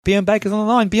Bjorn Baker's on the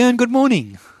line. Bjorn, good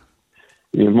morning.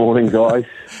 Good morning, guys.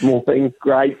 Morning.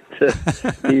 Great to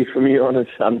hear from you on a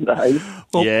Sunday.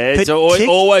 Well, it's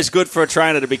always good for a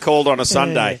trainer to be called on a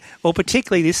Sunday. Well,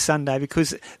 particularly this Sunday,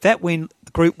 because that win,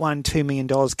 Group 1, $2 million,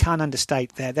 can't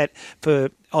understate that for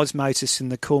Ozzmosis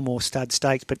and the Coolmore Stud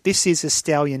Stakes. But this is a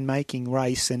stallion-making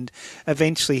race, and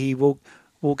eventually he will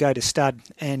go to stud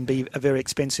and be a very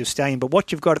expensive stallion. But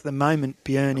what you've got at the moment,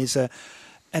 Bjorn, is an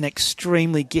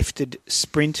extremely gifted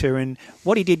sprinter. And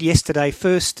what he did yesterday,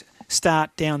 first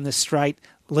start down the straight,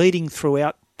 leading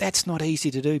throughout, that's not easy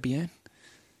to do, Bjorn.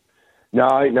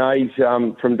 No, he's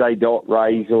from day dot,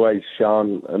 Ray's always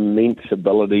shown immense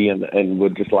ability, and we're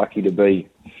just lucky to be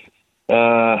in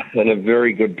a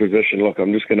very good position. Look,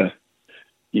 I'm just going to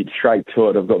get straight to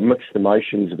it. I've got mixed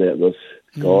emotions about this,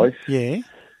 guys. Yeah.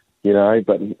 You know,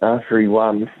 but after he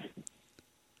won,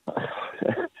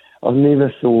 I've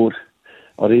never thought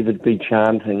I'd ever be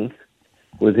chanting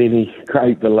with any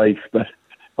great belief, but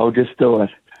I'll just do it.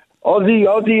 Aussie,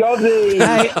 Aussie, Aussie!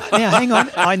 Hey, now hang on.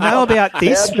 I know about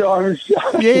this.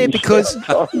 Yeah, because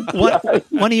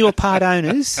one of your part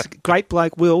owners, great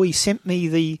bloke Will, he sent me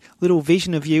the little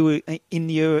vision of you in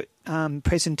your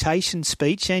presentation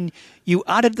speech, and you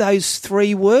uttered those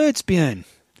 3 words, Bjorn.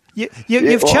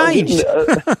 You've changed.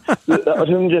 I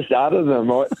didn't just utter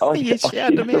them. I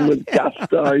said them with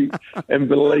gusto and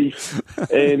belief,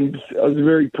 and I was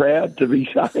very proud to be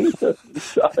saying them.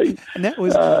 So, and that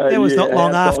was not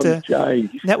long after.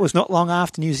 That was not long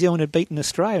after New Zealand had beaten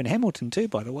Australia and Hamilton too,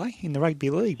 by the way, in the rugby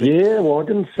league. But, yeah, well, I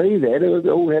didn't see that. It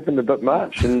all happened a bit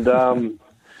much, and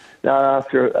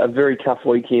after a very tough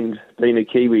weekend being a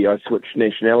Kiwi, I switched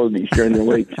nationalities during the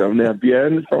week. So I'm now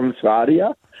Bjorn from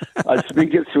Sverige. I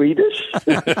speak it Swedish.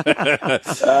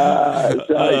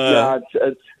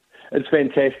 It's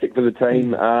fantastic for the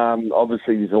team.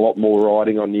 Obviously, there's a lot more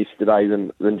riding on yesterday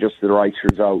than just the race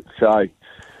result. So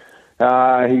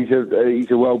he's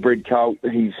a well-bred colt.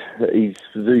 He's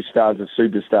Zoostar's a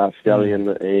superstar stallion,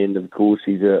 and of course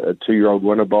he's a 2-year-old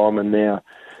winner by him, and now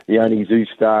the only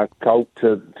Zoostar colt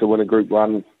to win a Group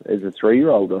 1 as a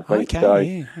 3-year-old, I think. Okay, so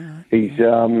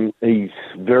yeah. he's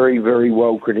very, very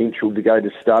well credentialed to go to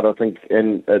stud, I think,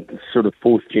 and a sort of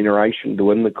 4th generation to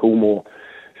win the Coolmore.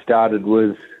 Started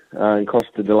with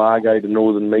Costa del Lago to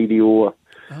Northern Meteor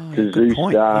to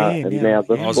Zoostar, and now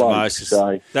this Ozzmosis.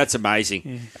 So. That's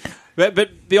amazing. Yeah.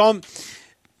 But beyond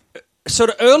sort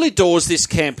of early doors this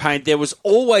campaign, there was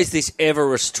always this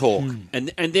Everest talk,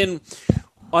 and then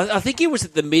I think it was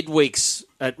at the midweeks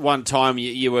at one time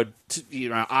you were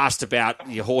asked about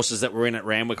your horses that were in at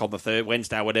Randwick on the 3rd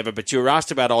Wednesday or whatever, but you were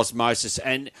asked about Ozzmosis,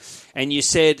 and you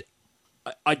said,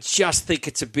 I just think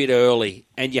it's a bit early,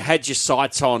 and you had your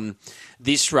sights on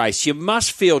this race. You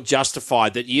must feel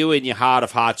justified that you in your heart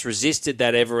of hearts resisted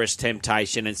that Everest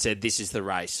temptation and said this is the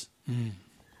race.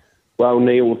 Well,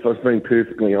 Neil, if I was being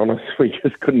perfectly honest, we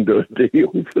just couldn't do a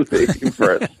deal for the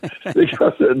Everest.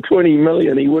 Because at 20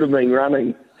 million, he would have been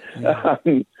running. I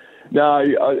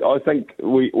think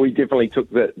we definitely took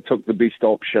the best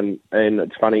option, and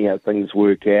it's funny how things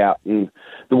work out. And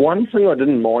the one thing I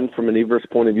didn't mind from an Everest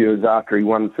point of view is after he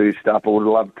won first up, I would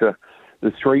have loved to.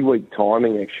 The 3-week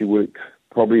timing actually worked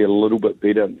probably a little bit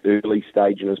better early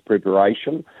stage in his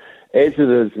preparation. As it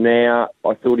is now,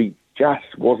 I thought he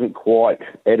just wasn't quite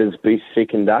at his best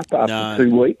second up after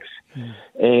 2 weeks.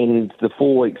 And the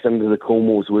 4 weeks into the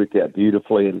Coolmores worked out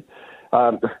beautifully. And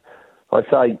I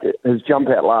say his jump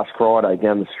out last Friday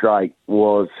down the straight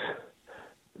was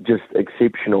just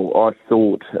exceptional. I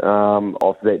thought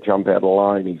off that jump out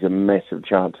alone, he's a massive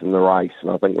chance in the race. And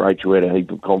I think Rachel had a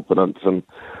heap of confidence. And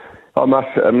I must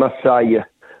say,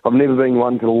 I've never been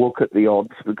one to look at the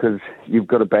odds because you've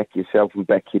got to back yourself and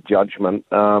back your judgment.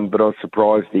 But I was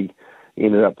surprised he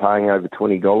ended up paying over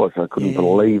 $20. I couldn't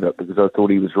believe it because I thought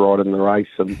he was right in the race.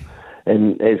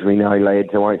 And as we know, lads,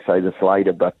 I won't say this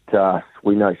later, but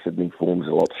we know Sydney form's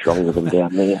a lot stronger than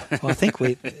down there. Well, I think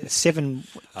the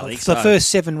first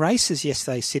 7 races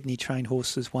yesterday, Sydney trained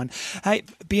horses won. Hey,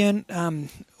 Bjorn,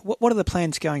 what are the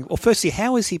plans going? Well, firstly,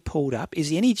 how is he pulled up? Is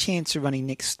there any chance of running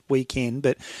next weekend?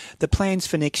 But the plans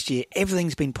for next year,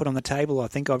 everything's been put on the table, I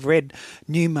think. I've read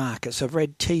Newmarkets, I've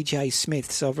read TJ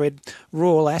Smith's, I've read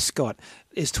Royal Ascot.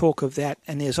 There's talk of that,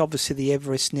 and there's obviously the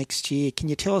Everest next year. Can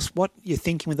you tell us what you're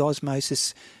thinking with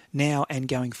Ozzmosis now and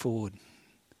going forward?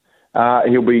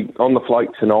 He'll be on the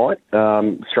float tonight,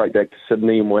 straight back to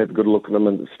Sydney, and we'll have a good look at him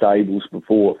in the stables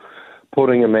before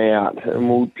putting him out, and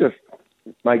we'll just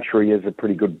make sure he has a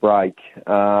pretty good break.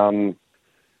 I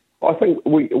think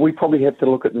we probably have to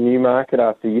look at the Newmarket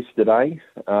after yesterday,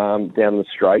 down the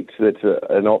straight, so that's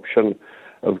an option.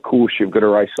 Of course, you've got a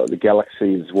race like the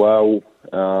Galaxy as well.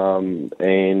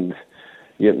 and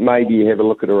maybe you have a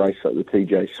look at a race like the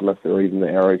TJ Smith or even the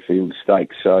Arrowfield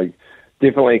Stakes. So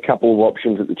definitely a couple of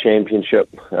options at the Championship,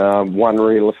 one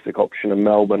realistic option in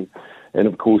Melbourne, and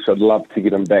of course I'd love to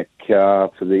get him back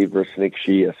for the Everest next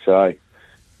year. So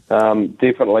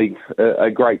definitely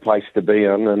a great place to be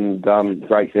in, and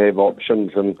great to have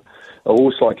options. And a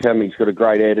horse like him, he's got a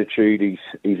great attitude.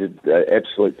 He's an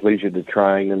absolute pleasure to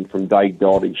train, and from day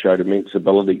dot he showed immense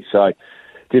ability. So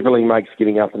definitely makes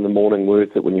getting up in the morning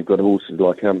worth it when you've got horses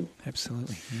like him.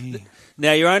 Absolutely. Yeah.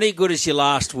 Now, you're only good as your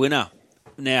last winner.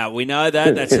 Now, we know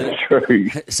that. That's true.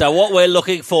 So what we're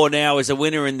looking for now is a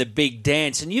winner in the big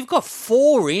dance. And you've got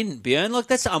 4 in, Bjorn. Look,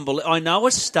 that's unbelievable. I know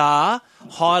a Star,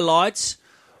 Highlights,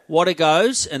 What A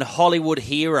Goes, and Hollywood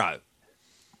Hero.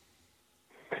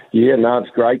 Yeah, no, it's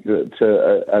great. It's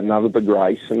another big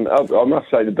race. And I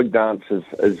must say the big dance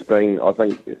has been, I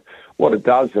think, what it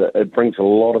does, it brings a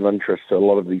lot of interest to a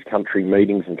lot of these country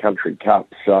meetings and country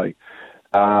cups. So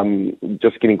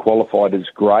just getting qualified is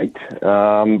great.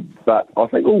 But I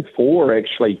think all 4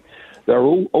 actually,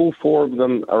 all 4 of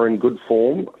them are in good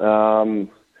form.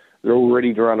 They're all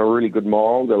ready to run a really good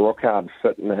mile. They're rock hard,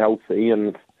 fit and healthy.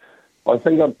 And I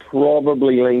think I'd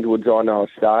probably lean towards I Know a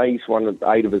Star. He's won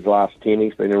 8 of his last 10.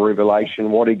 He's been a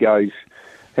revelation. What He Goes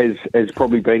has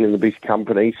probably been in the best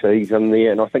company, so he's in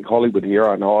there. And I think Hollywood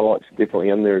Hero and Highlights are definitely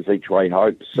in there as Each Way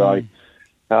Hope. So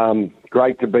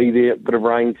great to be there. Bit of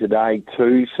rain today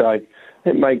too, so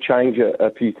it may change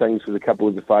a few things with a couple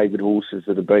of the favoured horses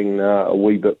that have been a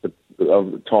wee bit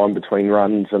of time between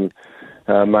runs, and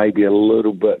maybe a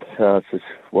little bit,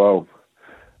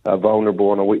 vulnerable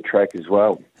on a wet track as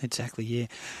well. Exactly, yeah.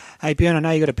 Hey, Bjorn, I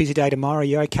know you've got a busy day tomorrow. Are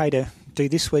you okay to do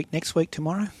this week, next week,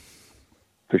 tomorrow?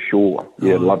 For sure.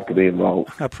 Yeah, I'd love to be involved.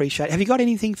 I appreciate it. Have you got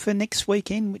anything for next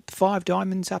weekend with 5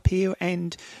 Diamonds up here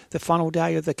and the final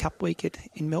day of the Cup week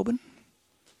in Melbourne?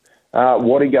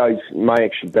 What He Goes may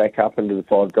actually back up into the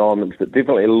 5 Diamonds, but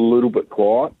definitely a little bit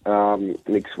quiet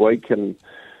next week. And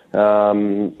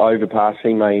Overpass,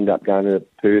 he may end up going to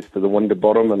Perth for the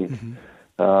Winterbottom, and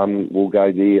we'll go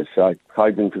there. So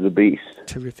hoping for the best.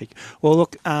 Terrific. Well,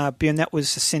 look, Bjorn, that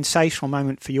was a sensational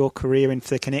moment for your career and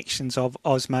for the connections of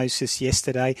Ozzmosis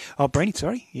yesterday. Oh, Brenny,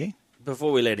 sorry, yeah.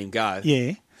 Before we let him go,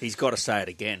 he's got to say it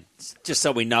again, just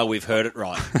so we know we've heard it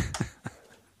right.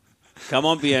 Come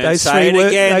on, Bjorn, say it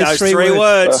again. Those three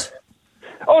words.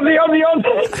 On the.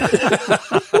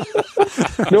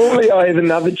 Normally I have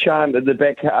another chant at the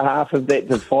back half of that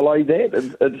to follow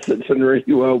that. It sits in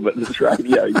really well, but this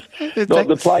radio's not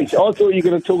the place. I thought you were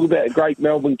going to talk about great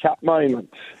Melbourne Cup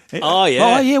moments. Oh,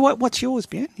 yeah. Oh, yeah. What's yours,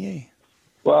 Bjorn? Yeah.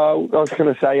 Well, I was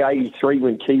going to say 83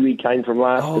 when Kiwi came from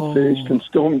last to first and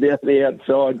stormed out the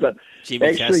outside. But Jimmy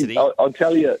actually, I'll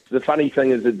tell you, the funny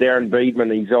thing is that Darren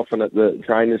Beedman, he's often at the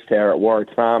Trainers Tower at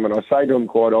Warwick Farm, and I say to him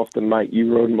quite often, mate,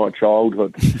 you ruined my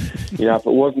childhood. If it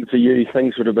wasn't for you,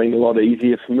 things would have been a lot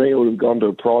easier for me. I would have gone to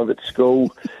a private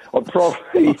school. I'd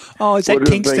probably... Oh, is that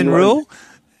Kingston Rule?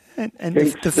 And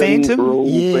Kingston the Phantom? Rule,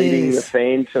 beating the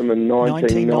Phantom in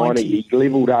 1990. He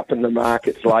levelled up in the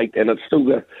markets late, and it's still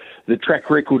the track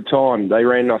record time. They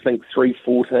ran, I think,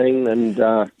 3:14 and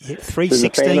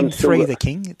 3:16.3. The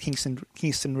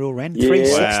Kingston Rule ran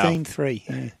 3:16.3.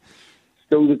 Yeah.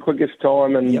 Still the quickest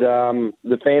time, and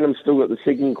the Phantom still got the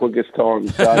second quickest time.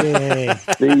 So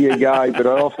there you go. But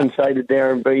I often say to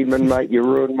Darren Beedman, mate, you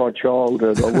ruined my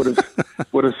childhood. I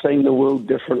would have seen the world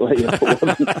differently if it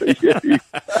wasn't for you.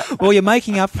 Well, you're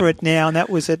making up for it now, and that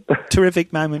was a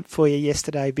terrific moment for you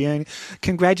yesterday, Bjorn.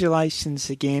 Congratulations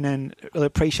again, and I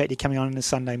appreciate you coming on a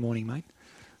Sunday morning, mate.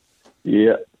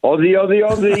 Yeah.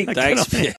 Aussie. Thanks,